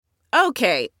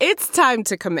Okay, it's time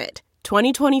to commit.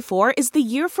 2024 is the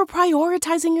year for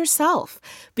prioritizing yourself.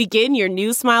 Begin your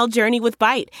new smile journey with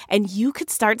Byte, and you could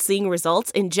start seeing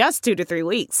results in just 2 to 3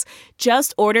 weeks.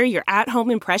 Just order your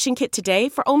at-home impression kit today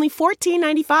for only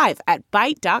 $14.95 at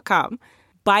Byte.com.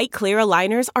 Byte Clear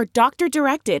aligners are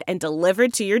doctor-directed and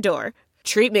delivered to your door.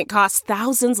 Treatment costs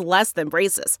thousands less than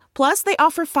braces. Plus, they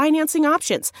offer financing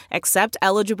options, accept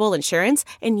eligible insurance,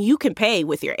 and you can pay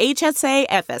with your HSA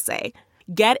FSA.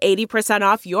 Get 80%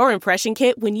 off your impression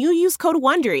kit when you use code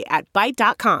WONDERY at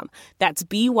Byte.com. That's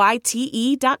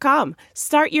BYTE.com.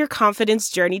 Start your confidence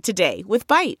journey today with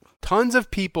Byte. Tons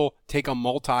of people take a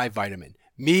multivitamin,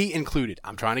 me included.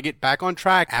 I'm trying to get back on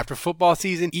track after football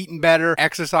season, eating better,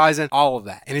 exercising, all of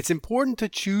that. And it's important to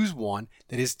choose one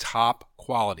that is top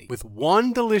quality. With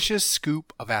one delicious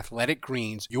scoop of Athletic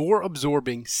Greens, you're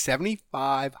absorbing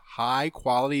 75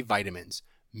 high-quality vitamins,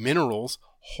 minerals,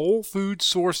 whole food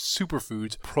sourced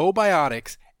superfoods,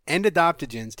 probiotics, and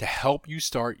adaptogens to help you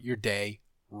start your day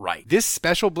right. This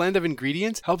special blend of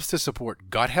ingredients helps to support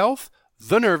gut health,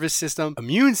 the nervous system,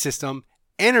 immune system,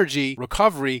 energy,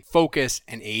 recovery, focus,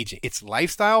 and aging. It's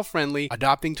lifestyle friendly,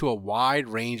 adapting to a wide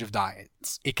range of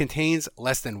diets. It contains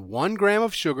less than 1 gram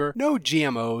of sugar, no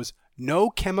GMOs,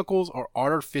 no chemicals or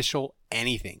artificial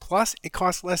anything. Plus, it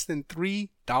costs less than $3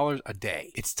 a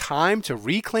day. It's time to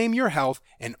reclaim your health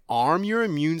and arm your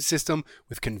immune system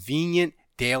with convenient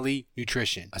daily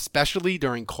nutrition, especially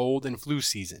during cold and flu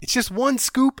season. It's just 1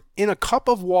 scoop in a cup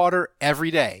of water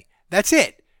every day. That's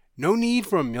it. No need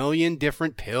for a million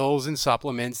different pills and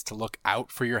supplements to look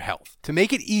out for your health. To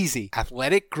make it easy,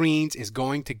 Athletic Greens is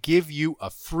going to give you a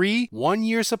free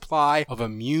 1-year supply of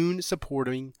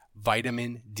immune-supporting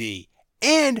vitamin D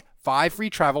and 5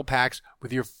 free travel packs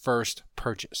with your first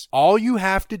purchase. All you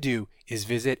have to do is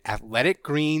visit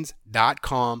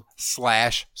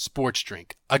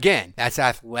athleticgreens.com/sportsdrink. Again, that's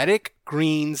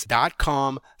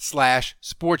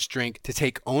athleticgreens.com/sportsdrink to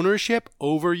take ownership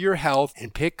over your health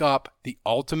and pick up the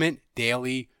ultimate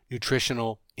daily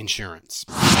nutritional insurance.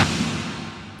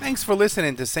 Thanks for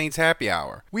listening to Saints Happy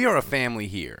Hour. We are a family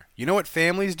here. You know what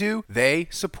families do? They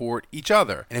support each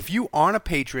other. And if you aren't a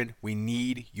patron, we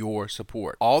need your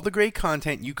support. All the great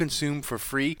content you consume for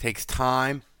free takes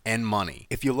time and money.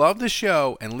 If you love the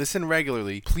show and listen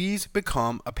regularly, please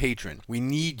become a patron. We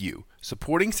need you.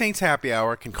 Supporting Saints Happy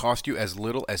Hour can cost you as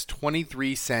little as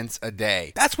 23 cents a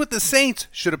day. That's what the Saints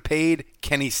should have paid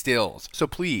Kenny Stills. So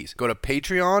please go to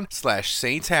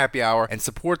Patreon/Saints Happy Hour and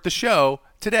support the show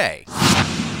today.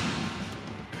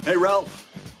 Hey, Ralph,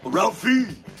 Ralphie,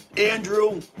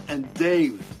 Andrew, and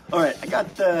Dave. All right, I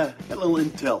got a little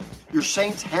intel. Your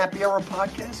Saints Happy Hour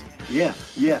podcast? Yeah.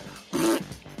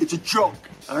 It's a joke,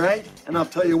 all right? And I'll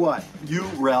tell you what, you,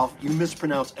 Ralph, you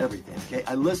mispronounce everything, okay?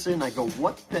 I listen, I go,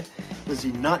 what the? Does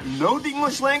he not know the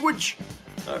English language?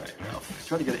 All right, Ralph,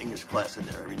 try to get an English class in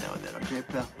there every now and then, okay,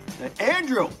 pal? Hey,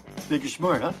 Andrew, think you're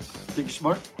smart, huh? Think you're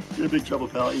smart? You're in big trouble,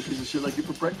 pal. I eat piece of shit like you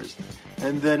for breakfast.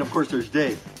 And then, of course, there's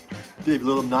Dave. Dave, a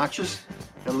little obnoxious?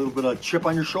 Got a little bit of chip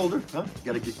on your shoulder, huh?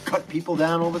 You gotta cut people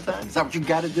down all the time? Is that what you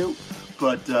gotta do?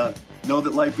 But know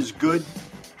that life is good.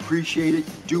 Appreciate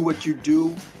it. Do what you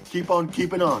do. Keep on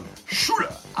keeping on.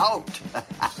 Shooter out.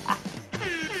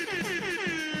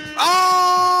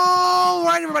 All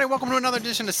right, everybody, welcome to another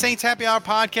edition of Saints Happy Hour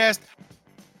podcast.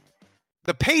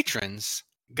 The patrons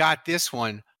got this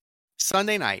one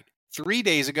Sunday night, 3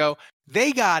 days ago.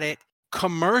 They got it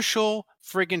commercial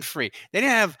friggin' free. They don't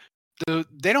have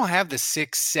the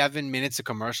 6-7 minutes of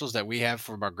commercials that we have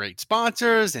from our great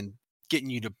sponsors and getting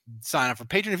you to sign up for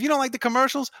Patreon. If you don't like the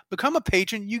commercials, become a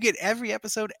patron. You get every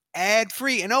episode ad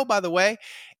free. And oh, by the way,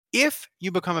 if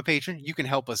you become a patron, you can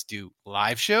help us do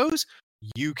live shows.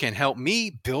 You can help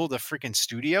me build a freaking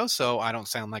studio so I don't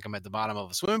sound like I'm at the bottom of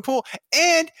a swimming pool.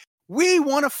 And we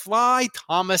want to fly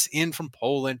Thomas in from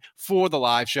Poland for the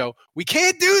live show. We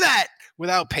can't do that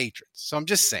without patrons. So I'm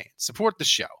just saying, support the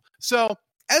show. So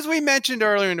as we mentioned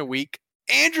earlier in the week,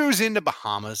 Andrew's in the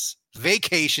Bahamas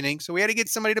vacationing. So we had to get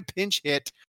somebody to pinch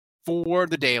hit for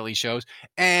the daily shows.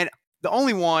 And the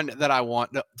only one that I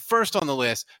want, first on the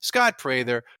list, Scott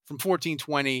Prather from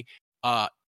 1420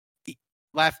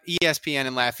 ESPN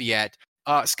in Lafayette.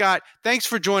 Scott, thanks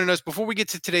for joining us. Before we get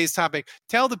to today's topic,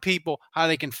 tell the people how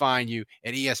they can find you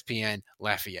at ESPN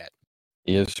Lafayette.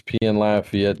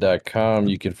 ESPNLafayette.com.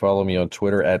 You can follow me on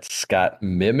Twitter at Scott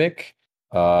Mimic.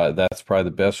 That's probably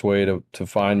the best way to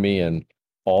find me, and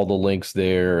all the links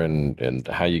there and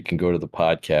how you can go to the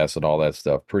podcast and all that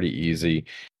stuff. Pretty easy.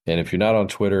 And if you're not on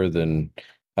Twitter, then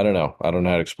I don't know how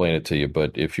to explain it to you.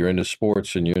 But if you're into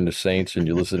sports and you're into Saints and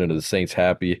you're listening to the Saints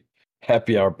Happy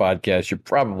Hour podcast, you're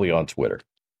probably on Twitter.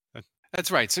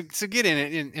 That's right. So get in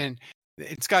it, and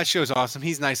Scott's show is awesome.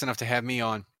 He's nice enough to have me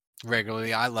on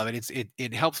regularly. I love it.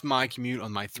 It helps my commute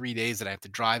on my 3 days that I have to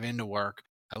drive into work.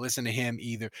 I listen to him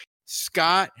either.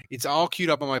 Scott, it's all queued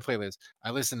up on my playlist.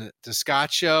 I listen to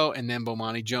Scott's show and then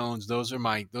Bomani Jones. Those are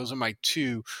my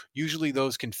two. Usually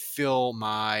those can fill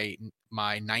my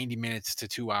 90 minutes to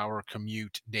 2 hour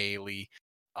commute daily.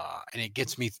 And it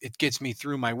gets me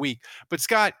through my week. But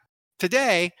Scott,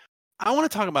 today I want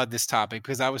to talk about this topic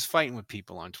because I was fighting with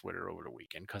people on Twitter over the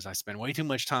weekend because I spend way too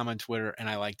much time on Twitter and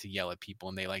I like to yell at people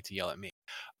and they like to yell at me.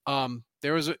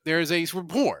 There is a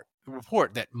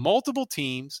report that multiple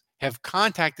teams have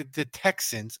contacted the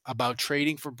Texans about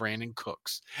trading for Brandon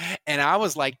Cooks. And I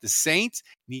was like, the Saints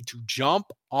need to jump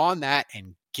on that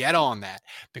and get on that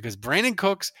because Brandon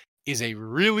Cooks is a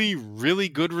really, really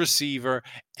good receiver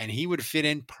and he would fit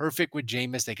in perfect with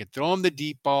Jameis. They could throw him the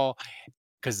deep ball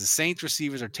because the Saints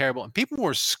receivers are terrible. And people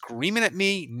were screaming at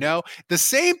me. No, the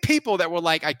same people that were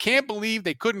like, I can't believe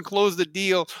they couldn't close the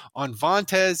deal on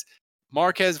Marquez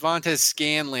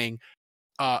Valdes-Scantling,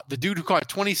 the dude who caught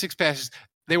 26 passes.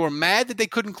 They were mad that they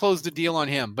couldn't close the deal on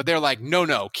him, but they're like,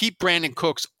 no, keep Brandon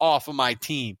Cooks off of my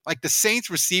team. Like the Saints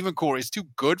receiving core is too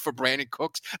good for Brandon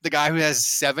Cooks, the guy who has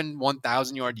 7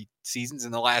 1,000-yard seasons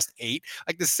in the last 8.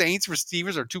 Like the Saints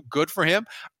receivers are too good for him.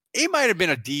 He might have been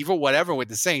a diva, whatever, with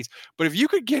the Saints. But if you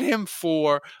could get him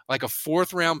for like a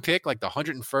 4th round pick, like the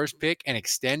 101st pick, and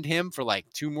extend him for like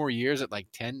 2 more years at like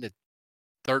 10 to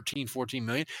 13, 14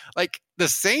 million, like the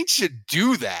Saints should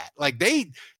do that. Like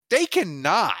they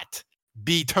cannot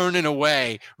be turning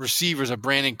away receivers of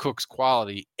Brandon Cook's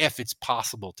quality if it's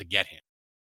possible to get him.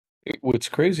 What's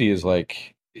crazy is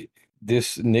like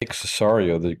this Nick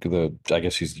Cesario, the I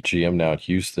guess he's the GM now at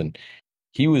Houston.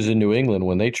 He was in New England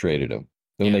when they traded him.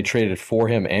 When they traded for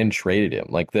him and traded him.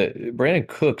 Like Brandon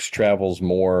Cooks travels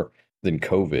more than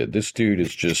COVID. This dude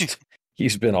is just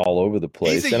he's been all over the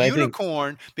place. He's a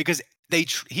unicorn because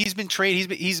he's been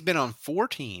traded. He's been on 4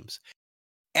 teams.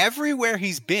 Everywhere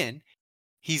he's been,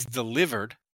 he's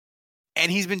delivered,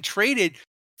 and he's been traded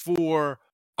for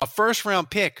a 1st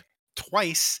round pick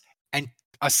twice and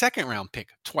a 2nd round pick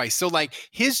twice. So like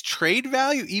his trade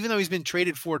value, even though he's been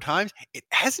traded 4 times, it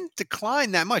hasn't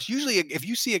declined that much. Usually if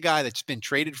you see a guy that's been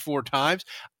traded 4 times,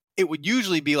 it would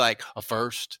usually be like a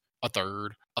 1st, a 3rd,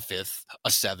 a 5th, a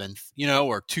 7th,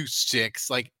 or 2 6.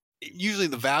 Like usually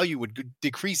the value would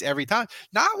decrease every time.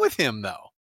 Not with him though.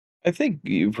 I think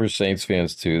for Saints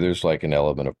fans too, there's like an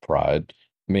element of pride.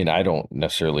 I mean, I don't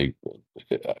necessarily.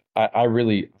 I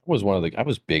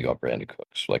was big on Brandon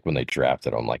Cooks. Like when they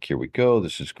drafted him, like here we go,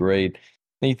 this is great.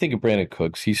 And you think of Brandon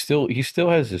Cooks, he still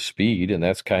has his speed, and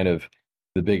that's kind of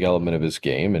the big element of his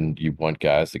game. And you want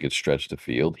guys that can stretch the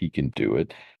field. He can do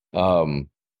it.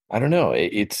 I don't know.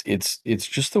 It's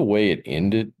just the way it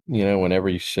ended. Whenever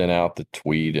you sent out the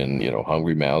tweet and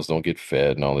hungry mouths don't get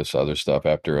fed and all this other stuff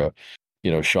after a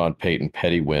Sean Payton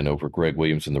petty win over Greg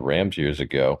Williams and the Rams years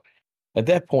ago. At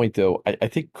that point, though, I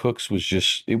think Cooks was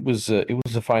just it was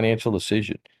a financial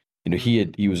decision.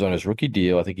 He was on his rookie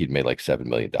deal. I think he'd made like $7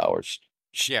 million.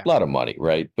 Yeah. A lot of money,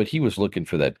 right? But he was looking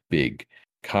for that big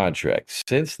contract.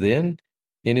 Since then,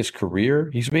 in his career,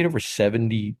 he's made over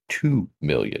 $72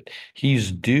 million.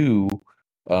 He's due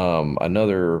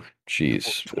another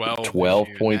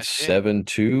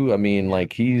 12.72. I mean,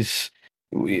 like he's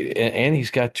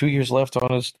got 2 years left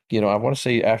on his, I want to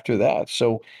say after that.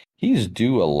 So he's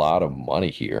due a lot of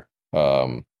money here.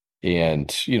 And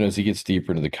as he gets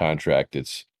deeper into the contract,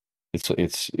 it's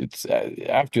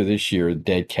after this year,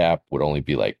 dead cap would only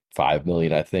be like $5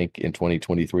 million, I think, in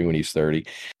 2023 when he's 30.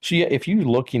 So yeah, if you're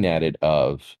looking at it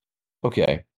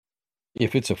okay,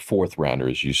 if it's a 4th rounder,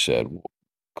 as you said,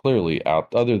 clearly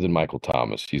other than Michael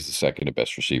Thomas, he's the 2nd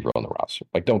best receiver on the roster.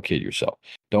 Like, don't kid yourself.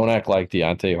 Don't act like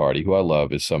Deontay Hardy, who I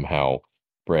love, is somehow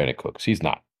Brandon Cooks. He's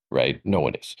not, right? No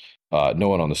one is. No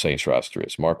one on the Saints roster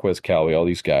is. Marquez Callaway, all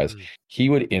these guys, he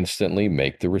would instantly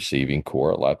make the receiving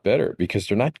core a lot better because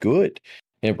they're not good.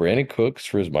 And Brandon Cooks,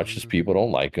 for as much as people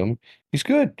don't like him, he's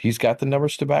good. He's got the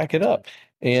numbers to back it up.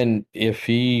 And if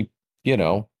he,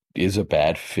 is a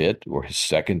bad fit or his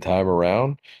 2nd time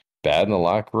around, bad in the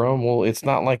locker room, well, it's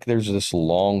not like there's this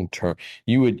long term.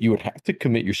 You would have to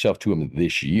commit yourself to him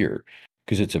this year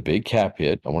because it's a big cap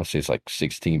hit. I want to say it's like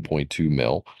 16.2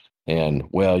 mil. And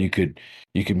well, you could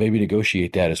maybe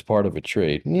negotiate that as part of a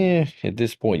trade. Yeah, at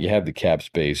this point, you have the cap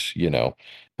space. I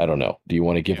don't know. Do you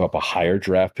want to give up a higher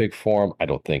draft pick for him? I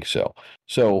don't think so.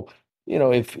 So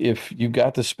if you've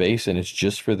got the space and it's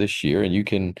just for this year, and you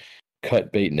can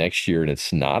cut bait next year, and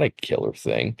it's not a killer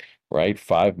thing, right?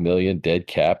 $5 million dead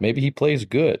cap. Maybe he plays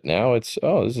good. Now it's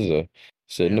this is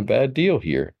a bad deal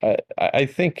here. I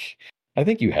think I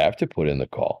think you have to put in the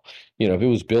call. If it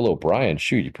was Bill O'Brien,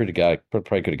 shoot, you probably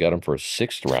could have got him for a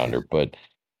sixth rounder, but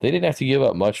they didn't have to give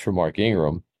up much for Mark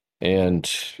Ingram. And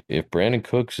if Brandon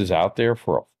Cooks is out there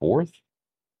for a fourth,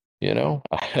 and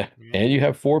you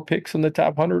have 4 picks in the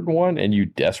top 101 and you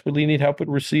desperately need help at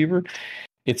receiver,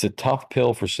 it's a tough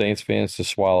pill for Saints fans to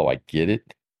swallow. I get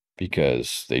it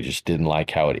because they just didn't like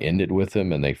how it ended with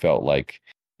him and they felt like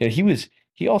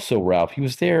he also, Ralph, he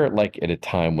was there like at a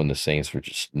time when the Saints were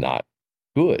just not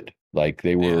good. Like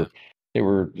they were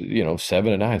 7-9, 7-9,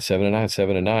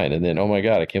 7-9. And then, oh my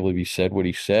God, I can't believe he said what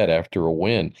he said after a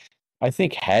win. I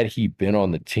think had he been on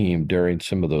the team during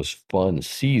some of those fun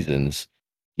seasons,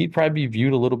 he'd probably be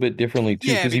viewed a little bit differently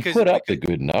too, because he put up the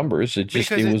good numbers. It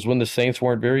was when the Saints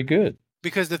weren't very good.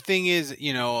 Because the thing is,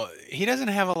 he doesn't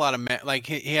have a lot of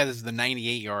he has the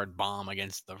 98-yard bomb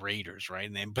against the Raiders,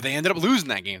 right? But they ended up losing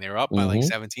that game. They were up by like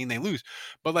 17. They lose.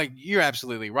 But like you're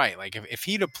absolutely right. Like if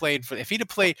he'd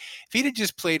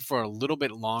just played for a little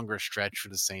bit longer stretch for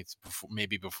the Saints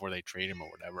before they trade him or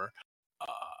whatever,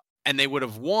 and they would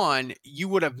have won, you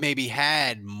would have maybe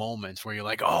had moments where you're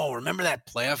like, oh, remember that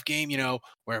playoff game,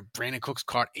 where Brandon Cooks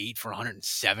caught 8 for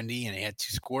 170 and he had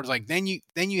 2 scores. Like then you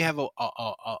have a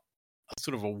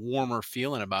sort of a warmer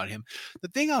feeling about him. The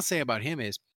thing I'll say about him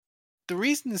is the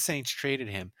reason the Saints traded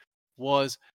him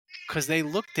was because they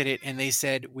looked at it and they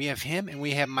said, we have him and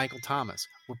we have Michael Thomas.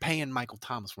 We're paying Michael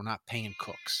Thomas. We're not paying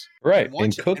Cooks. Right.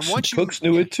 And Cooks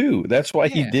knew it too. That's why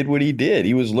he did what he did.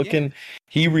 He was looking,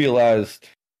 he realized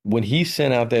when he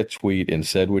sent out that tweet and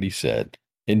said what he said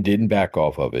and didn't back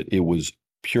off of it, it was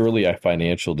purely a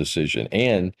financial decision.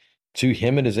 And to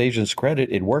him and his agent's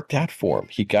credit, it worked out for him.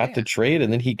 He got the trade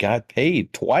and then he got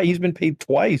paid twice. He's been paid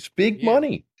twice. Big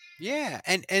money. Yeah.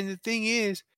 And the thing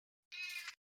is,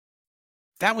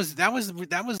 that was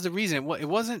the reason. It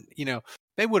wasn't,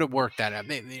 they would have worked that out.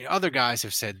 The other guys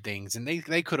have said things and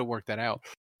they could have worked that out.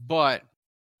 But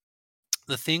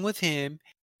the thing with him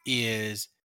is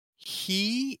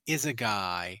he is a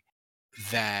guy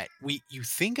that you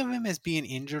think of him as being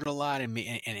injured a lot and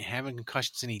having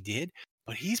concussions, and he did,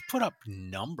 but he's put up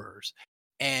numbers.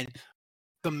 And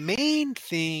the main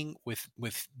thing with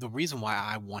the reason why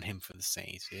I want him for the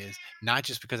Saints is not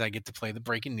just because I get to play the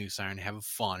breaking news siren and have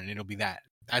fun, and it'll be that.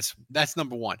 That's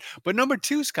number one. But number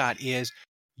two, Scott, is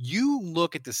you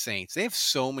look at the Saints. They have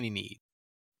so many needs.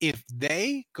 If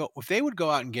they would go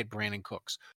out and get Brandon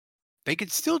Cooks, they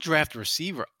could still draft a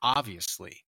receiver,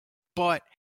 obviously. But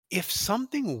if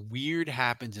something weird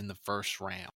happens in the first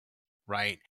round,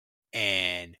 right,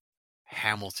 and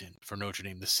Hamilton for Notre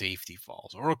Dame, the safety,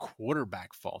 falls, or a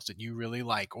quarterback falls that you really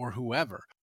like, or whoever,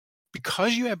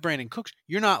 because you have Brandon Cooks,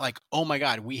 you're not like, oh my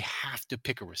God, we have to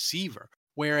pick a receiver.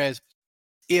 Whereas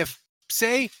if,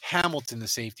 say, Hamilton, the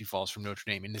safety, falls from Notre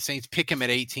Dame and the Saints pick him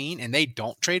at 18 and they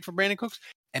don't trade for Brandon Cooks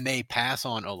and they pass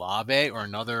on Olave or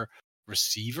another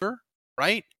receiver,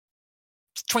 right?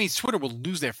 Twitter will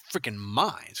lose their freaking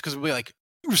minds because it'll be like,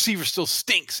 receiver still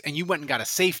stinks and you went and got a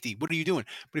safety. What are you doing?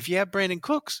 But if you have Brandon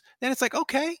Cooks, then it's like,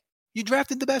 okay, you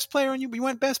drafted the best player and you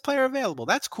went best player available.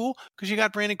 That's cool because you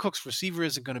got Brandon Cooks. Receiver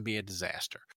isn't going to be a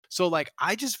disaster. So like,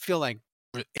 I just feel like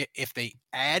if they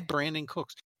add Brandon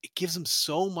Cooks, it gives them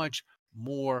so much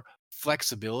more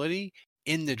flexibility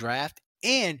in the draft.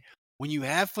 And when you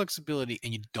have flexibility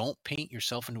and you don't paint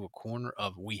yourself into a corner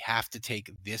of we have to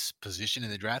take this position in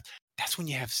the draft, that's when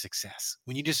you have success.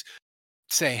 When you just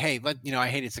say, hey, I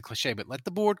hate it's a cliche, but let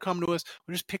the board come to us.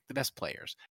 We'll just pick the best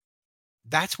players.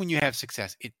 That's when you have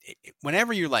success.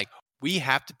 Whenever you're like, we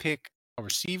have to pick a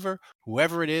receiver,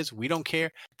 whoever it is, we don't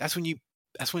care. That's when you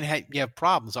have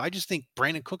problems. So I just think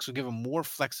Brandon Cooks will give them more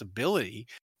flexibility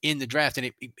in the draft,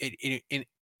 and it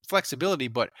flexibility,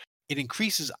 but it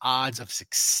increases odds of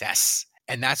success,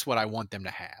 and that's what I want them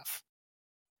to have.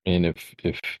 And if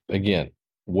again,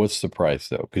 what's the price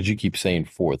though? Because you keep saying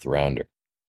fourth rounder.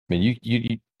 I mean,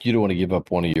 you don't want to give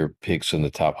up one of your picks in the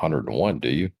top 101, do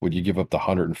you? Would you give up the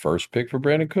 101st pick for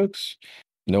Brandon Cooks,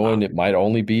 knowing it might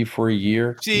only be for a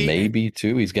year, maybe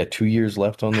two? He's got 2 years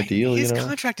left on the deal. His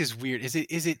contract is weird. Is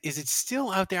it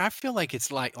still out there? I feel like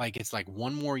it's like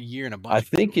one more year and a bunch. I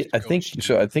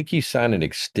think he signed an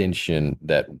extension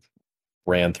that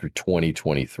ran through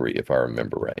 2023, if I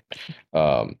remember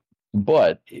right.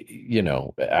 But,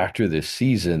 after this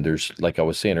season, there's, like I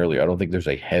was saying earlier, I don't think there's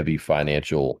a heavy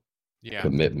financial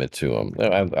commitment to him.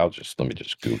 Let me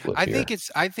just Google it. I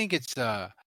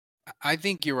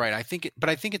think you're right. I think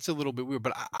it's a little bit weird,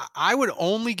 but I would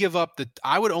only give up the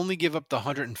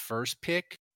 101st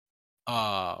pick.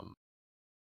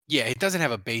 Yeah, it doesn't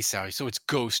have a base salary, so it's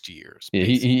ghost years. Yeah,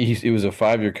 Basically. it was a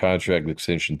 5-year contract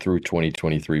extension through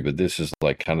 2023, but this is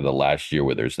like kind of the last year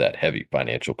where there's that heavy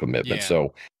financial commitment. Yeah.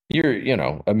 So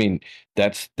I mean,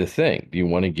 that's the thing. Do you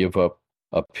want to give up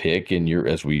a pick? And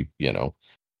as we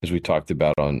talked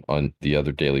about on the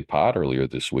other Daily Pod earlier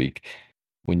this week,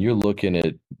 when you're looking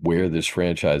at where this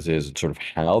franchise is and sort of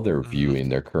how they're Mhm. viewing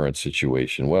their current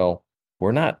situation, well,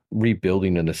 we're not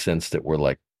rebuilding in the sense that we're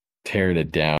like tearing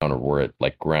it down or we're at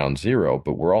like ground zero,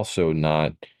 but we're also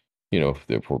not,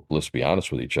 let's be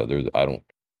honest with each other. I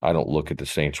don't look at the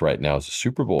Saints right now as a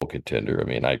Super Bowl contender. I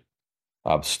mean,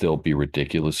 I'll still be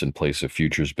ridiculous and place a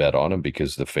futures bet on them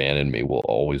because the fan in me will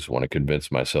always want to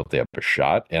convince myself they have a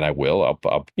shot, and I will.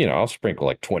 I'll sprinkle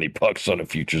like $20 on a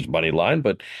futures money line,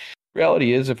 but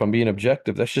reality is, if I'm being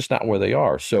objective, that's just not where they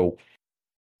are. So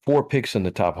 4 picks in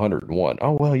the top 101.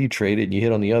 Oh, well, you traded and you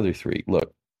hit on the other 3.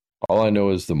 Look, all I know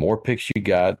is the more picks you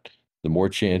got, the more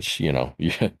chance,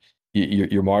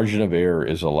 your margin of error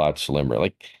is a lot slimmer.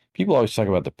 Like people always talk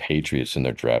about the Patriots and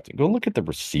their drafting. Go look at the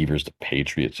receivers the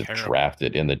Patriots have Terrible.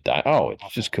 drafted in the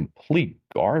it's just complete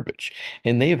garbage.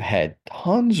 And they've had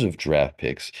tons of draft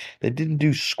picks that didn't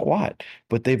do squat,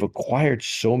 but they've acquired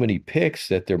so many picks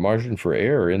that their margin for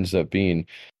error ends up being,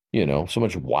 so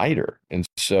much wider. And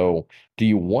so do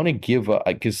you want to give up?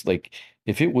 Because like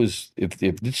if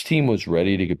this team was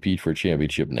ready to compete for a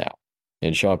championship now,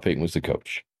 and Sean Payton was the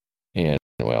coach, and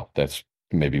well, that's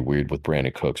maybe weird with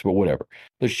Brandon Cooks, but whatever.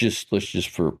 Let's just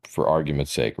for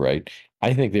argument's sake, right?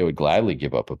 I think they would gladly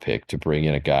give up a pick to bring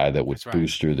in a guy that would That's right.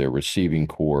 booster their receiving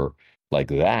core like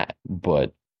that.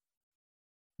 But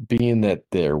being that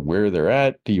they're where they're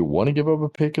at, do you want to give up a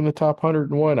pick in the top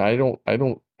 101? I don't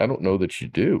know that you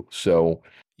do. So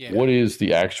Yeah. what is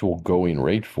the actual going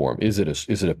rate for him? Is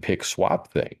it a pick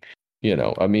swap thing?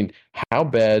 I mean, how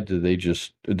bad do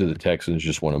the Texans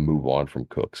just want to move on from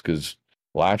Cooks? Because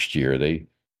last year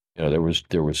there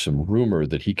was some rumor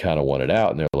that he kind of wanted out,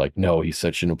 and they're like, no, he's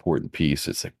such an important piece.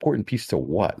 It's like, important piece to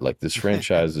what? Like this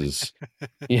franchise is,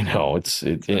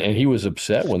 and he was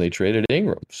upset when they traded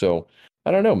Ingram. So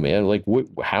I don't know, man. Like,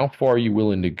 how far are you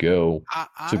willing to go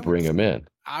to bring him in?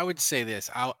 I would say this.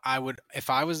 I would,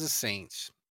 if I was the Saints,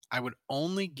 I would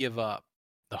only give up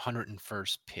the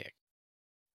 101st pick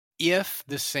if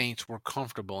the Saints were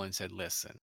comfortable and said,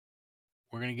 "Listen,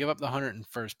 we're going to give up the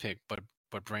 101st pick, but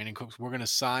Brandon Cooks, we're going to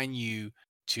sign you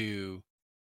to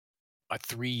a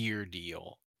 3-year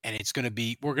deal, and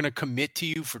we're going to commit to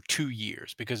you for 2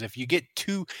 years, because if you got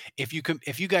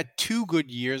 2 good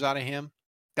years out of him,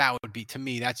 that would be, to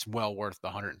me, that's well worth the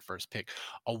 101st pick.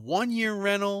 A 1-year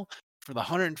rental for the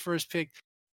 101st pick,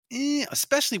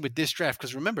 especially with this draft,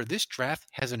 because remember, this draft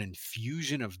has an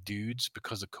infusion of dudes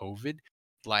because of COVID.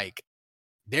 Like,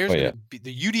 there's going to be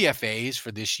the UDFAs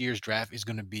for this year's draft is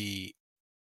going to be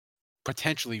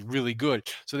potentially really good.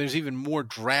 So there's even more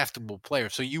draftable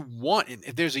players. So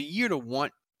if there's a year to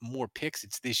want more picks,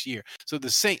 it's this year. So the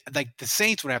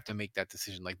Saints would have to make that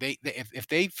decision. Like if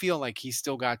they feel like he's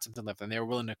still got something left and they're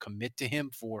willing to commit to him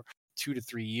for 2 to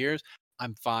 3 years,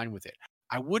 I'm fine with it.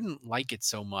 I wouldn't like it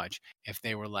so much if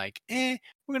they were like, we're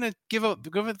gonna give it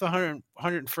the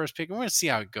 101st pick and we're gonna see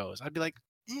how it goes. I'd be like,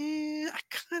 I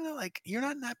kind of like, you're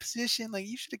not in that position. Like,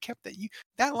 you should have kept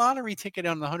that lottery ticket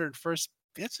on the 101st.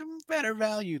 It's a better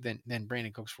value than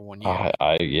Brandon Cooks for 1 year.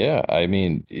 Yeah. I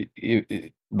mean,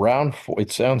 round 4.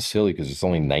 It sounds silly because it's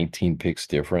only 19 picks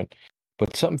different,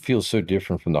 but something feels so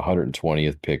different from the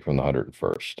 120th pick from the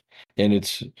 101st, and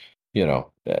it's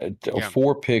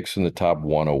 4 picks in the top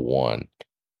 101.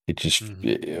 It just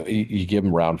you give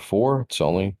them round 4. It's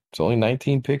only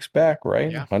 19 picks back,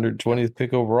 right? Yeah. 120th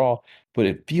pick overall. But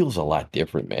it feels a lot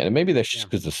different, man. And maybe that's just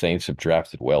because the Saints have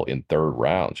drafted well in third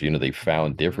rounds. They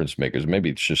found difference makers.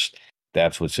 Maybe it's just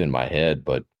that's what's in my head.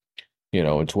 But, in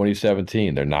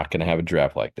 2017, they're not going to have a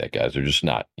draft like that, guys. They're just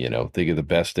not. Think of the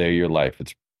best day of your life.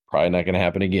 It's probably not going to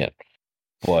happen again.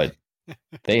 But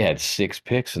they had 6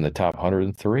 picks in the top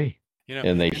 103.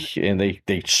 And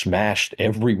they smashed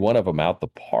every one of them out the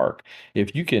park.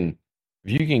 If you can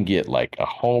get like a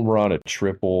home run, a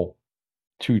triple,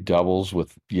 2 doubles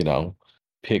with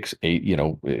picks 8,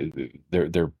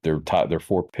 their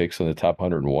 4 picks in the top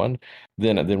 101,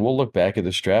 then we'll look back at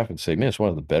this draft and say, man, it's one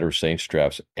of the better Saints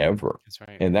drafts ever. That's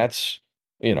right. And that's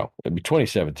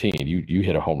 2017. You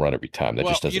hit a home run every time. That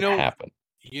just doesn't happen.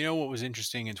 You know what was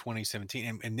interesting in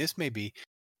 2017, and this may be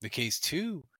the case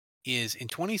too, is in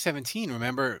 2017.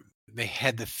 Remember, we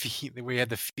had the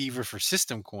fever for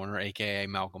System Corner, aka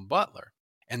Malcolm Butler,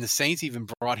 and the Saints even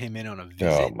brought him in on a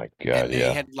visit. Oh my God! And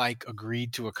they had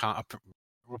agreed to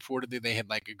reportedly they had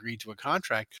agreed to a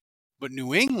contract, but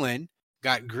New England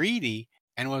got greedy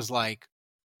and was like,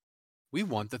 we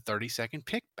want the 32nd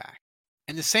pick back.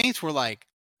 And the Saints were like,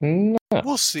 No.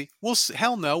 we'll see. We'll see.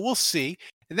 Hell no, we'll see.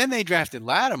 And then they drafted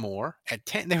Lattimore at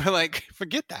 10. They were like,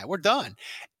 forget that. We're done.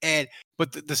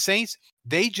 But the Saints,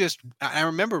 I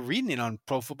remember reading it on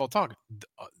Pro Football Talk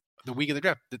the week of the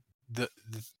draft. The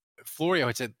Florio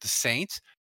had said the Saints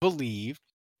believe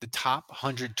the top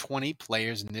 120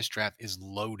 players in this draft is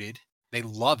loaded. They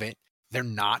love it. They're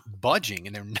not budging,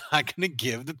 and they're not going to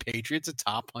give the Patriots a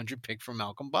top 100 pick for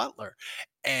Malcolm Butler.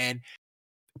 And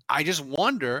I just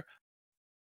wonder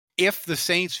if the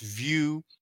Saints view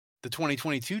the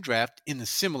 2022 draft in the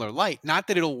similar light. Not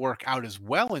that it'll work out as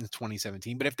well in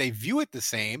 2017, but if they view it the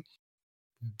same,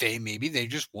 they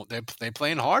just won't. They're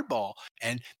playing hardball,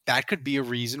 and that could be a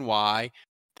reason why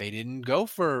they didn't go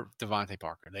for Devontae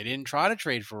Parker. They didn't try to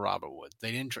trade for Robert Woods.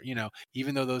 They didn't,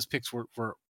 even though those picks were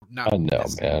not. I know,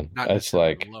 man. That's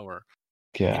like lower.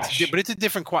 Gosh, but it's a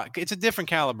different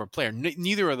caliber player.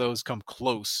 Neither of those come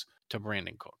close to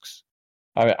Brandon Cooks.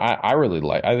 I mean, I really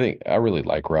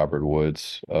like Robert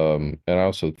Woods. And I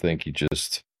also think he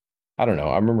just, I don't know.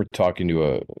 I remember talking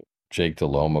to Jake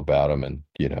Delhomme about him, and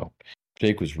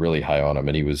Jake was really high on him,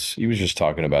 and he was just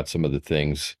talking about some of the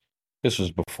things. This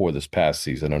was before this past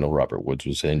season. I know Robert Woods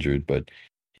was injured, but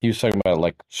he was talking about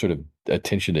like sort of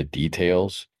attention to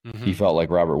details. Mm-hmm. He felt like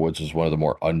Robert Woods was one of the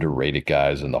more underrated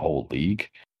guys in the whole league.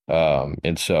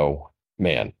 And so,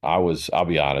 man, I'll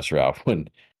be honest, Ralph, when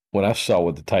I saw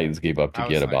what the Titans gave up to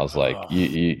get him, I was like,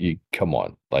 you come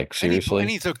on, like seriously.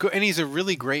 And he's a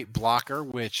really great blocker,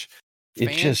 which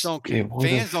fans don't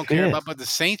care about, but the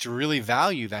Saints really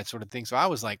value that sort of thing. So I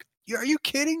was like, are you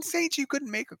kidding, Saints? You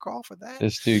couldn't make a call for that?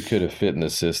 This dude could have fit in the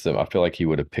system. I feel like he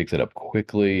would have picked it up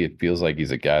quickly. It feels like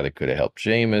he's a guy that could have helped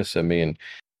Jameis. I mean,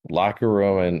 locker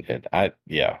room and I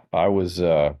was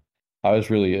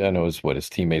really, I know it's what his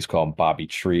teammates call him, Bobby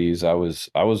Trees. I was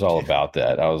all about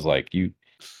that. I was like, you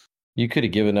could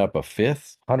have given up a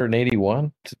fifth,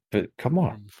 181. But come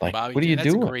on, like, Bobby, what are you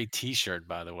doing? That's a great T-shirt,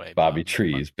 by the way. Bobby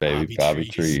Trees, baby, Bobby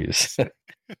Trees.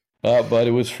 But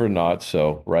it was for naught.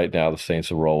 So right now the Saints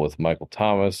will roll with Michael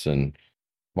Thomas and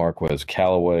Marquez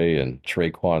Callaway and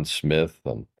Traquan Smith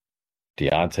and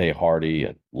Deontay Hardy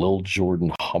and Lil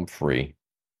Jordan Humphrey.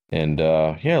 And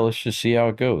let's just see how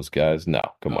it goes, guys. No,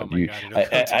 come on.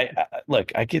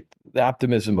 Look, I get the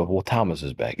optimism of, well, Thomas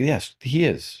is back. Yes, he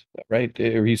is, right?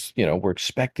 Or he's, we're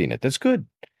expecting it. That's good.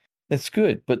 That's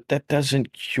good. But that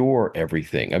doesn't cure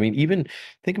everything. I mean, even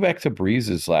think back to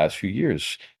Breeze's last few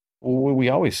years. We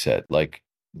always said, like,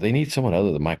 they need someone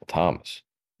other than Michael Thomas.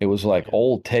 It was like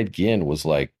old Ted Ginn was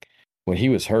like, when he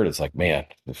was hurt, it's like, man,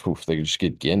 if they could just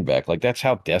get Ginn back. Like, that's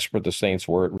how desperate the Saints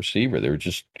were at receiver. They were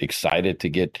just excited to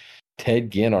get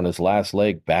Ted Ginn on his last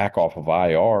leg back off of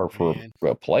IR for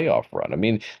a playoff run. I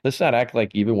mean, let's not act like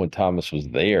even when Thomas was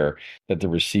there that the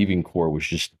receiving core was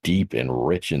just deep and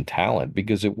rich in talent,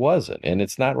 because it wasn't, and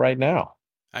it's not right now.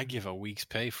 I give a week's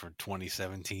pay for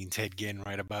 2017 Ted Ginn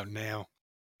right about now.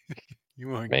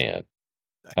 Man,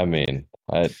 I mean,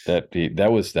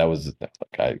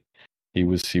 he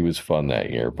was fun that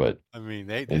year, but I mean,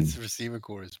 this receiving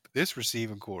core is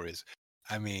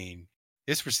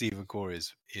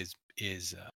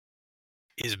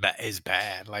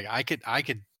bad. Like I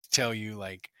could tell you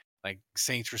like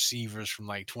Saints receivers from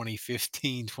like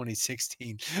 2015,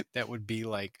 2016 that would be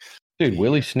like, dude,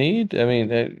 Willie Snead. I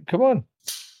mean, come on,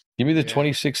 give me the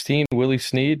 2016 Willie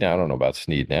Snead. Now I don't know about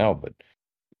Snead now, but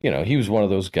he was one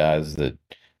of those guys that,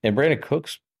 and Brandon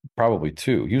Cooks probably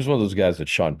too. He was one of those guys that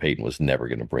Sean Payton was never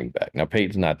going to bring back. Now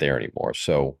Payton's not there anymore,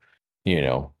 so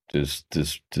does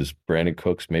Brandon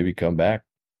Cooks maybe come back?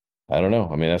 I don't know.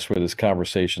 I mean, that's where this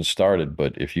conversation started.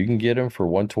 But if you can get him for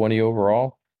 120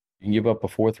 overall, you can give up a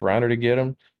fourth rounder to get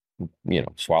him.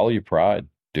 Swallow your pride.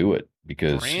 Do it,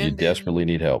 because you desperately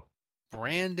need help.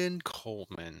 Brandon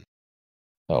Coleman.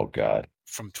 Oh God.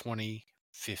 From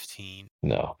 2015.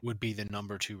 No. Would be the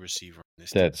number 2 receiver in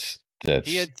this team.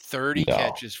 He had 30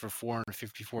 catches for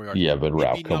 454 yards. Yeah, but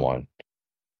Ralph, come on.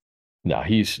 No,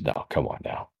 come on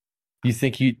now. You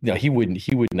think he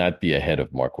would not be ahead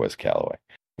of Marquez Callaway.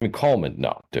 I mean, Coleman,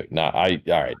 no, dude, no. All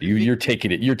right, you're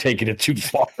taking it too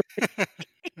far.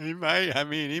 He might. I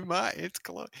mean, he might. It's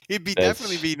close. He'd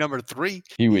definitely be number 3.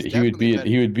 He would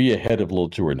be ahead of Lil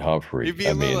Jordan Humphrey. He'd be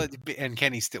and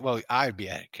Kenny Stills. Well, I'd be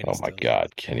at Kenny Stills. Oh my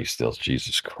God, Kenny Stills,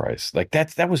 Jesus Christ! Like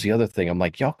that was the other thing. I'm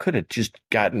like, y'all could have just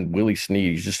gotten Willie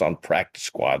Snead. He's just on practice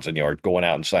squads, and you're going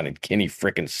out and signing Kenny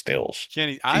freaking Stills.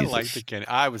 I liked the Kenny.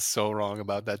 I was so wrong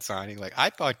about that signing. Like I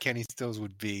thought Kenny Stills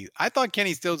would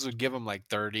give him like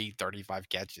 30, 35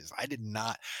 catches. I did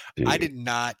not. Dude. I did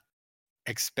not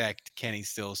expect Kenny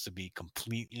Stills to be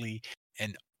completely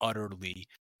and utterly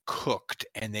cooked,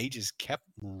 and they just kept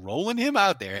rolling him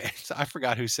out there. And so I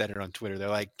forgot who said it on Twitter. They're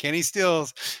like, Kenny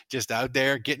Stills just out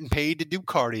there getting paid to do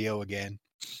cardio again.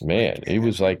 Man, he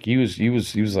was like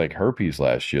herpes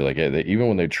last year. Like even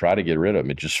when they try to get rid of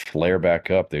him, it just flare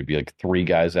back up. There'd be like 3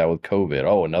 guys out with COVID.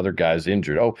 Oh, another guy's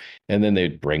injured. Oh, and then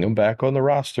they'd bring him back on the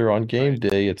roster on game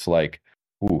day. It's like,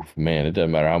 oof, man, it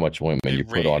doesn't matter how much ointment you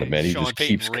put on him, man. He just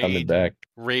keeps coming back.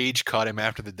 Rage caught him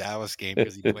after the Dallas game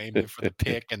because he blamed him for the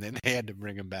pick, and then they had to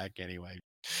bring him back anyway.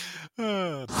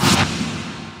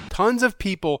 Tons of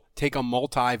people take a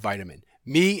multivitamin,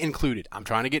 me included. I'm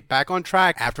trying to get back on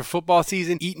track after football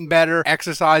season, eating better,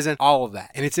 exercising, all of that.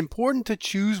 And it's important to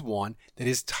choose one that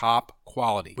is top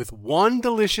quality. With one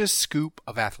delicious scoop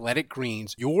of Athletic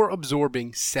Greens, you're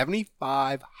absorbing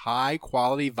 75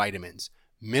 high-quality vitamins,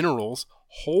 minerals,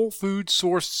 whole food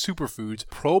sourced superfoods,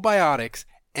 probiotics,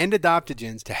 and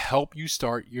adaptogens to help you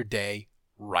start your day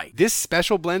right. This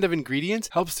special blend of ingredients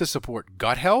helps to support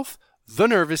gut health, the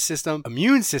nervous system,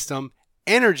 immune system,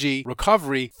 energy,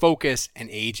 recovery, focus, and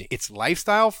aging. It's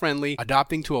lifestyle friendly,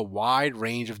 adapting to a wide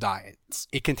range of diets.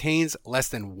 It contains less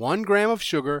than 1 gram of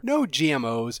sugar, no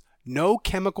GMOs, no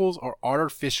chemicals or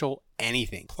artificial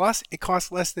anything. Plus, it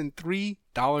costs less than $3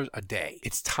 a day.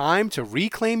 It's time to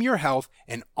reclaim your health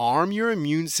and arm your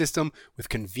immune system with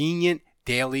convenient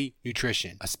daily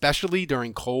nutrition, especially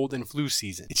during cold and flu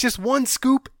season. It's just 1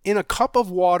 scoop in a cup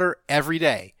of water every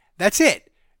day. That's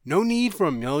it. No need for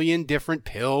a million different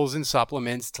pills and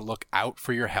supplements to look out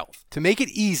for your health. To make it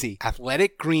easy,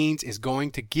 Athletic Greens is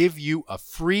going to give you a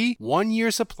free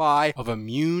 1-year supply of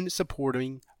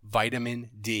immune-supporting vitamin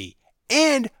D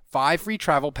and 5 free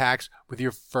travel packs with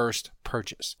your first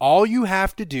purchase. All you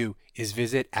have to do is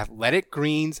visit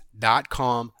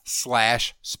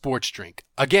athleticgreens.com/sportsdrink.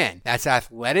 Again, that's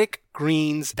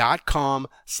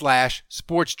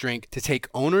athleticgreens.com/sportsdrink to take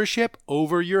ownership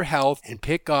over your health and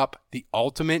pick up the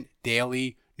ultimate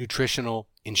daily nutritional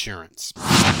insurance.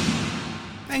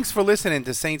 Thanks for listening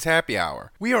to Saints Happy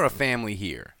Hour. We are a family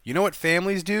here. You know what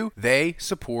families do? They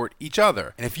support each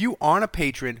other. And if you aren't a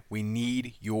patron, we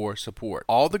need your support.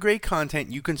 All the great content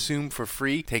you consume for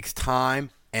free takes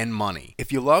time and money.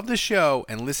 If you love the show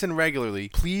and listen regularly,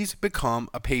 please become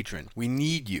a patron. We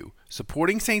need you.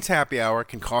 Supporting Saints Happy Hour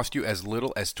can cost you as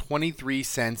little as 23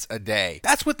 cents a day.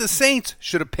 That's what the Saints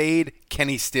should have paid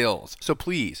Kenny Stills. So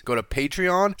please go to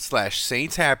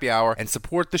Patreon/Saints Happy Hour and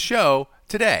support the show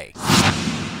today.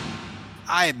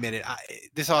 I admit it.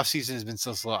 This offseason has been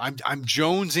so slow. I'm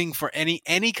jonesing for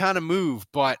any kind of move,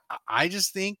 but I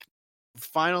just think,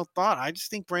 final thought, I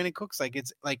just think Brandin Cooks,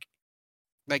 it's like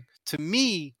to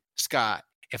me, Scott,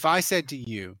 if I said to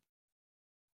you,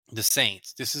 the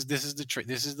Saints, this is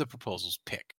the proposals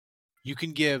pick. You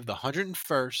can give the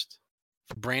 101st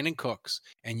for Brandin Cooks,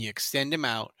 and you extend him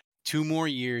out 2 more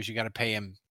years. You got to pay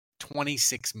him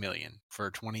 $26 million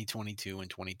for 2022 and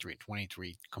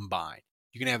 23 combined.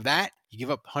 You can have that. You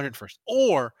give up 101st,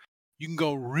 or you can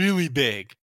go really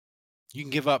big. You can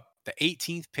give up the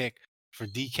 18th pick for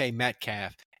DK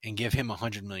Metcalf and give him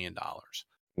 $100 million.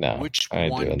 No, which I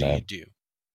ain't one doing do that. you do?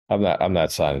 I'm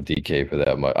not signing DK for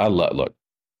that much. I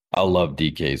love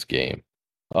DK's game.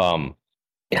 I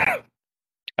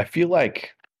feel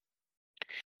like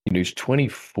he's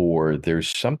 24. There's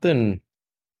something.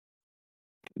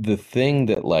 The thing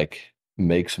that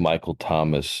makes Michael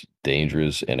Thomas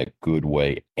dangerous in a good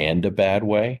way and a bad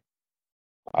way,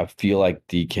 I feel like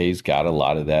DK's got a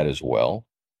lot of that as well.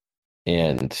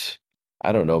 And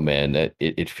I don't know, man, that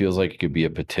it feels like it could be a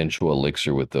potential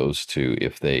elixir with those two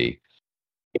if they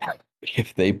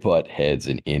butt heads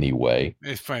in any way.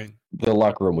 It's fine. The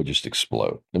locker room would just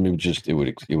explode. I mean, it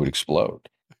would explode.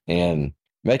 And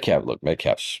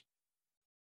Metcalf's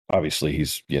obviously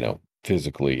he's,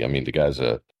 physically, I mean, the guy's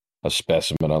a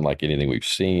specimen unlike anything we've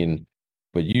seen.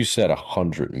 But you said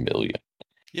 $100 million.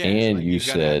 Yeah, and you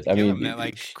said, I mean,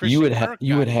 you would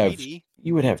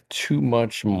have too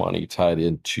much money tied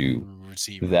into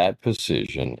receiver. That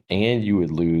position, and you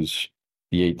would lose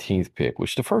the 18th pick,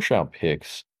 which the first round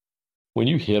picks, when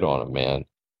you hit on them, man,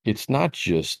 it's not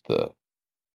just the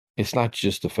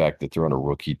fact that they're on a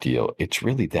rookie deal. It's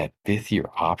really that 5th-year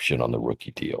option on the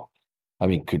rookie deal. I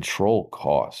mean, control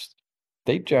cost.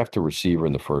 They draft a receiver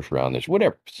in the first round. There's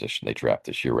whatever position they draft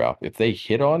this year, Ralph. If they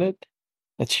hit on it,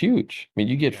 that's huge. I mean,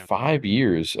 you get 5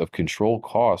 years of control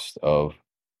cost of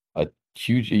a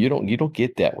huge. You don't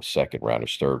get that with second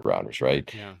rounders, third rounders,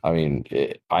 right? Yeah. I mean,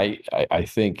 I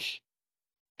think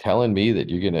telling me that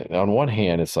you're gonna, on one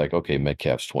hand, it's like, okay,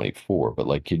 Metcalf's 24,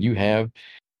 but can you have?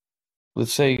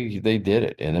 Let's say they did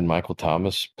it, and then Michael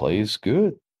Thomas plays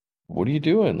good. What are you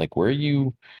doing? Where are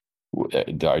you?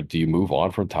 Do you move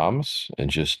on from Thomas and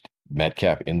just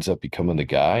Metcalf ends up becoming the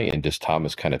guy, and does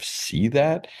Thomas kind of see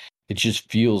that? It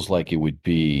just feels like it would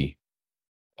be,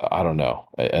 I don't know,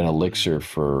 an elixir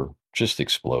for just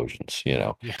explosions, you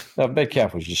know. Yeah. Now,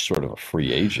 Metcalf was just sort of a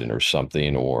free agent or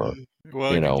something, or,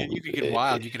 Well, you know, you could get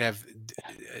wild. You could have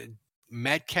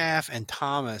Metcalf and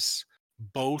Thomas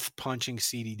both punching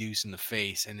CD Deuce in the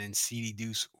face, and then CD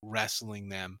Deuce wrestling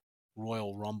them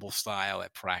Royal Rumble style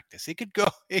at practice. It could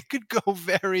go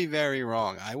very, very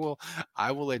wrong. I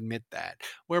will admit that.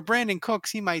 Where Brandon Cooks,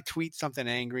 he might tweet something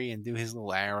angry and do his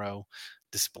little arrow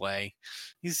display.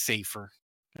 He's safer.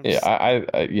 yeah,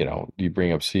 I you know, you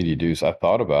bring up CD Deuce. I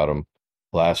thought about him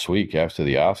last week after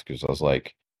the Oscars. I was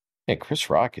like, man, Chris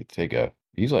Rock could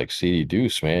he's like CD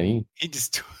Deuce, man. He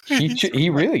just He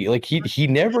really, like, he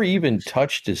never even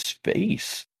touched his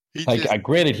face. Like, I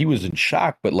granted he was in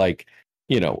shock, but like,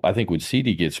 you know, I think when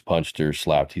CD gets punched or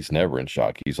slapped, he's never in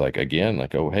shock. He's like, again,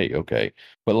 like, oh, hey, okay.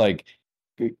 But like,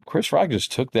 Chris Rock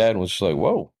just took that and was just like,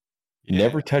 whoa,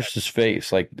 never touched his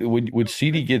face. Like, when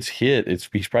CD gets hit,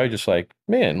 he's probably just like,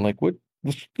 man, like,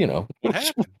 you know,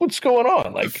 what's going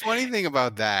on? Like, the funny thing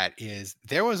about that is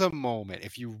there was a moment,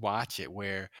 if you watch it,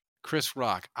 where Chris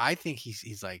Rock, I think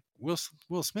he's like,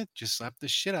 Will Smith just slapped the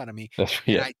shit out of me.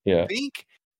 yeah, I think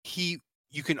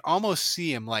you can almost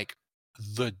see him like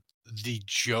the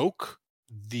joke,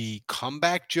 the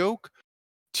comeback joke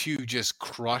to just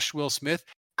crush Will Smith.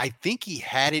 I think he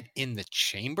had it in the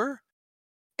chamber,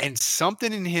 and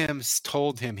something in him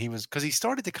told him because he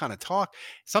started to kind of talk.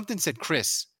 Something said,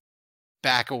 Chris,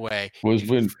 back away. He's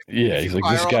like,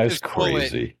 this guy's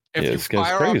crazy. If you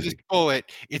fire off this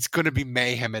bullet, it's going to be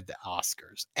mayhem at the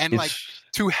Oscars. And like,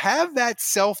 to have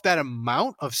that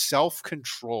amount of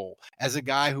self-control as a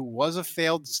guy who was a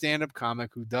failed stand-up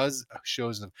comic who does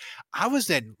shows, I was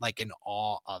in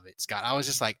awe of it, Scott. I was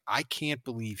just like, I can't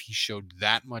believe he showed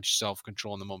that much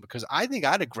self-control in the moment, because I think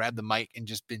I'd have grabbed the mic and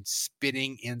just been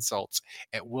spitting insults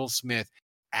at Will Smith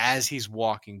as he's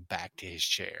walking back to his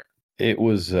chair. It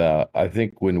was, I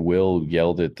think when Will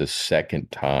yelled it the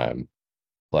second time,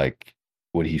 like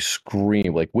when he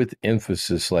screamed, like with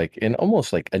emphasis, like, and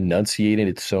almost like enunciating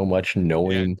it so much,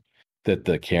 knowing that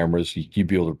the cameras, you'd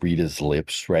be able to read his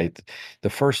lips, right? The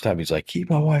first time he's like, keep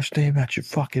my wife's name out your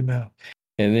fucking mouth.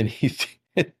 And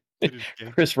then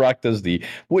Chris Rock does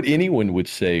what anyone would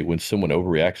say when someone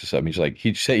overreacts to something. He's like,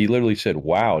 he literally said,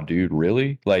 wow, dude,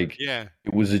 really? Like, it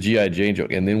was a G.I. Jane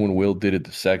joke. And then when Will did it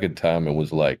the second time and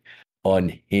was like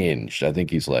unhinged, I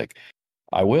think he's like,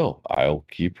 I'll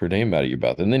keep her name out of your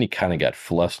mouth. And then he kind of got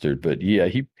flustered, but yeah,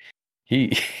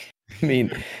 he I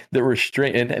mean, the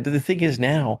restraint. And the thing is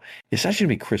now, it's not going to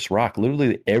be Chris Rock.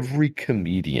 Literally every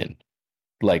comedian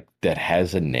like that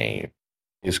has a name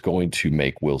is going to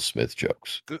make Will Smith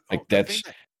jokes. Like that's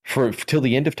for till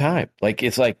the end of time. Like,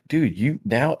 it's like, dude,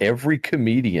 now every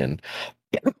comedian,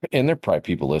 and there are probably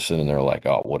people listening and they're like,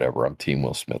 oh, whatever, I'm team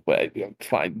Will Smith. But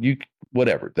fine,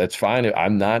 whatever, that's fine.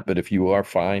 I'm not, but if you are,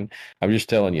 fine. I'm just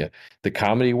telling you, the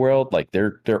comedy world, like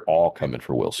they're all coming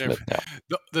for Will Smith now.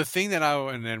 The thing that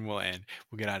and then we'll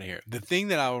get out of here. The thing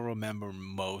that I will remember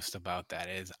most about that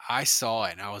is I saw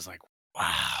it and I was like,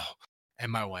 wow.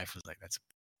 And my wife was like,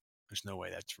 there's no way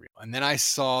that's real. And then I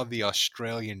saw the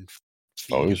Australian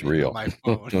feed it was real on my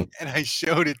phone and I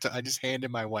showed it I just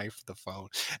handed my wife the phone.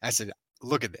 I said,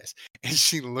 look at this. And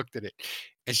she looked at it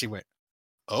and she went,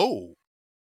 oh,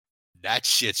 that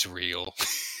shit's real.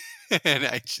 And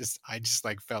I just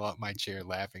like fell out my chair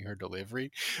laughing her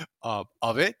delivery of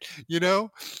it, you know.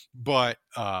 But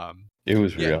it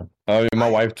was real. I mean, my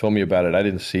wife told me about it. I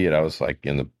didn't see it. I was like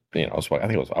I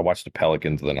watched the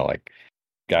Pelicans, and then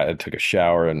I took a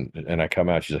shower and I come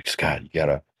out. She's like, Scott, you're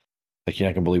not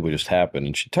gonna believe what just happened.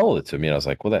 And she told it to me. And I was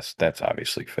like, well, that's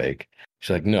obviously fake. She's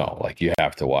like, no, like you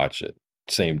have to watch it.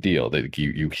 Same deal.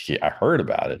 That I heard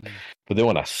about it, but then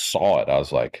when I saw it, I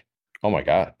was like, oh my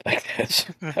God. Like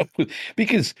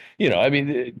because, you know, I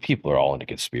mean, people are all into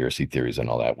conspiracy theories and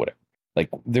all that, whatever. Like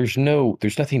there's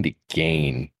nothing to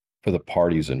gain for the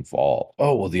parties involved.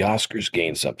 Oh, well, the Oscars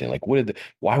gained something. Like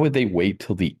why would they wait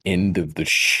till the end of the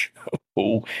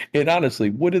show? And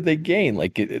honestly, what did they gain?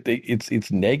 Like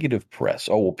it's negative press.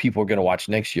 Oh, well, people are going to watch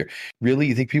next year. Really?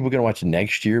 You think people are going to watch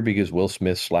next year because Will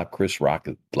Smith slapped Chris Rock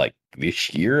like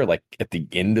this year, like at the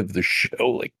end of the show?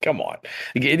 Like, come on.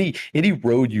 Like any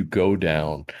road you go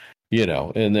down, you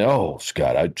know, and then, oh,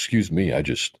 Scott, excuse me, I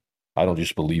don't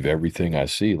just believe everything I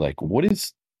see. Like, what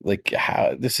is, like,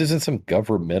 how, this isn't some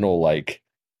governmental, like,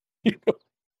 you know,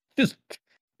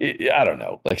 I don't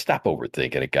know, like, stop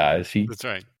overthinking it, guys. That's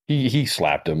right. He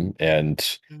slapped him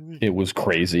and it was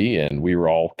crazy and we were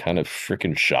all kind of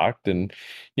freaking shocked. And,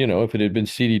 you know, if it had been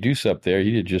CD Deuce up there,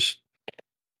 he'd have just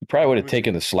He probably would have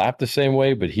taken the slap the same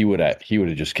way, but he would have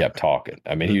just kept talking.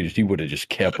 I mean, he would have just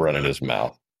kept running his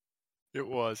mouth. It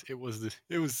was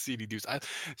CD Deuce.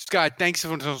 Scott, thanks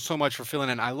so much for filling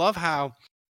in. I love how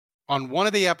on one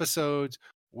of the episodes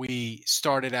we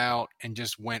started out and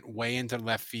just went way into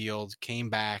left field, came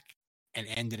back and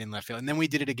ended in left field, and then we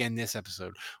did it again this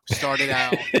episode. We started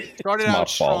out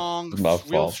strong,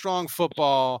 real strong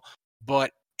football,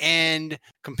 but end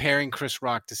comparing Chris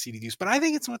Rock to CD Deuce. But I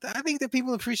think I think that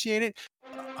people appreciate it.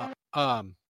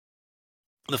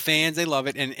 The fans, they love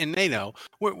it, and they know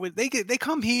they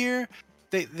come here.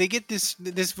 They get this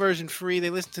version free. They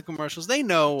listen to commercials. They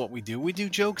know what we do. We do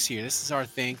jokes here. This is our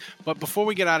thing. But before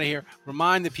we get out of here,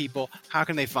 remind the people, how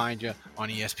can they find you on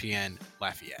ESPN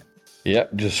Lafayette?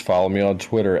 Yep, just follow me on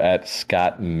Twitter at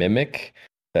Scott Mimic.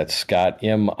 That's Scott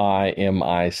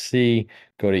MIMIC.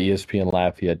 Go to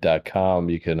ESPNLafayette.com.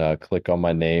 You can click on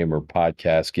my name or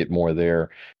podcast, get more there.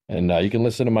 And you can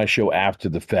listen to my show after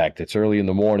the fact. It's early in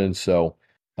the morning, so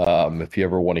if you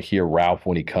ever want to hear Ralph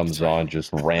when he comes on,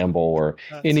 just ramble, or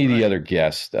any of the other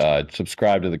guests,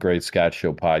 subscribe to the Great Scott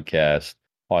Show podcast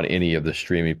on any of the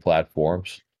streaming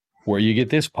platforms where you get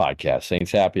this podcast,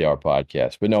 Saints Happy Hour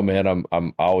podcast. But no, man,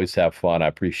 I always have fun. I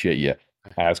appreciate you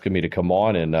asking me to come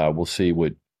on, and we'll see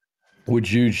what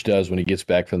Juge does when he gets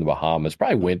back from the Bahamas.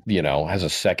 Probably has a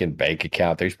second bank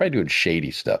account there. He's probably doing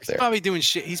shady stuff there. He's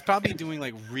probably doing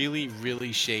like really,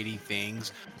 really shady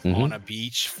things on a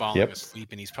beach, falling asleep,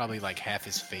 and he's probably like half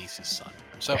his face is sun.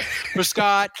 So for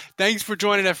Scott, thanks for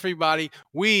joining everybody.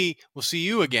 We will see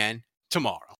you again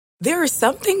tomorrow. There are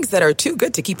some things that are too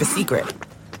good to keep a secret.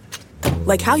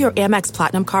 Like how your Amex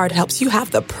Platinum card helps you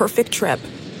have the perfect trip.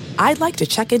 I'd like to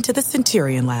check into the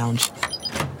Centurion Lounge.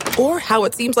 Or how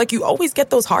it seems like you always get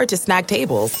those hard-to-snag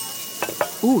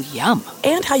tables. Ooh, yum.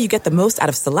 And how you get the most out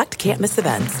of select can't-miss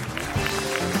events.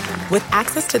 With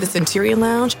access to the Centurion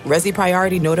Lounge, Resi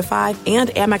Priority Notified, and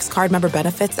Amex card member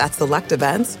benefits at select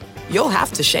events, you'll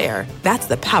have to share. That's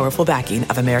the powerful backing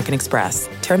of American Express.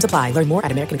 Terms apply. Learn more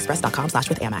at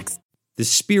americanexpress.com/withAmex. The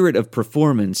spirit of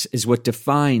performance is what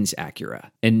defines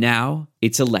Acura. And now,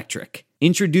 it's electric.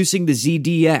 Introducing the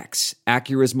ZDX,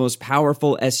 Acura's most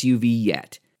powerful SUV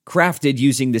yet. Crafted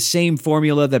using the same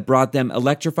formula that brought them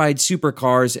electrified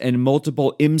supercars and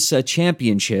multiple IMSA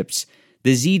championships,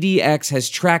 the ZDX has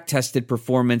track-tested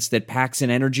performance that packs an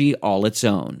energy all its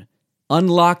own.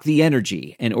 Unlock the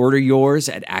energy and order yours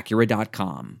at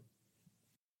Acura.com.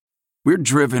 We're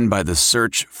driven by the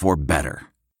search for better.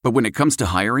 But when it comes to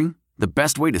hiring, the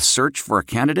best way to search for a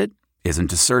candidate isn't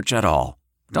to search at all.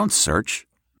 Don't search.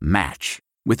 Match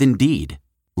with Indeed.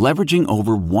 Leveraging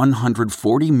over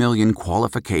 140 million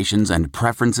qualifications and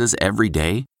preferences every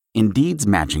day, Indeed's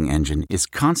matching engine is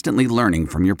constantly learning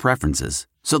from your preferences.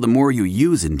 So the more you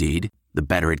use Indeed, the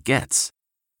better it gets.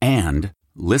 And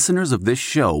listeners of this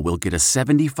show will get a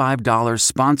 $75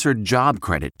 sponsored job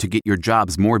credit to get your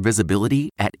jobs more visibility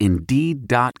at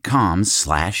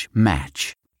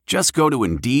Indeed.com/match. Just go to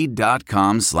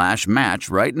Indeed.com/match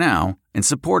right now and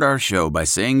support our show by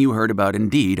saying you heard about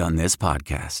Indeed on this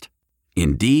podcast.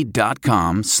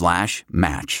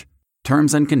 Indeed.com/match.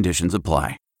 Terms and conditions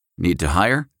apply. Need to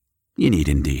hire? You need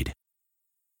Indeed.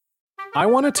 I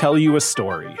want to tell you a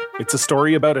story. It's a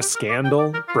story about a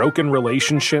scandal, broken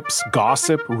relationships,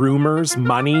 gossip, rumors,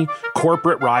 money,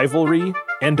 corporate rivalry,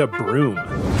 and a broom.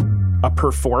 A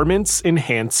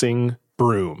performance-enhancing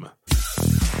broom.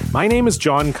 My name is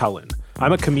John Cullen.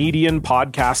 I'm a comedian,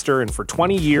 podcaster, and for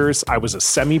 20 years, I was a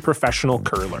semi-professional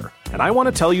curler. And I want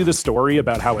to tell you the story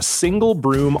about how a single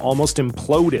broom almost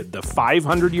imploded the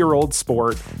 500-year-old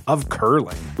sport of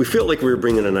curling. We felt like we were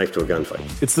bringing a knife to a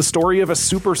gunfight. It's the story of a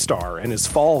superstar and his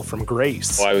fall from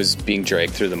grace. Well, I was being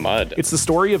dragged through the mud. It's the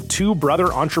story of two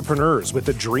brother entrepreneurs with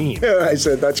a dream. I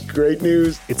said, that's great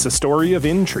news. It's a story of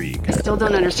intrigue. I still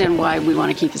don't understand why we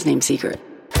want to keep his name secret.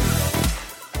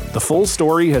 The full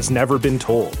story has never been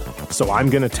told, so I'm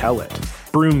going to tell it.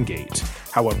 Broomgate,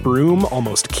 how a broom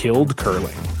almost killed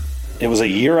curling. It was a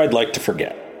year I'd like to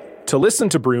forget. To listen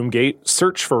to Broomgate,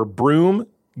 search for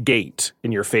Broomgate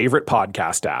in your favorite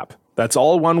podcast app. That's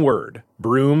all one word,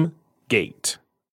 Broomgate.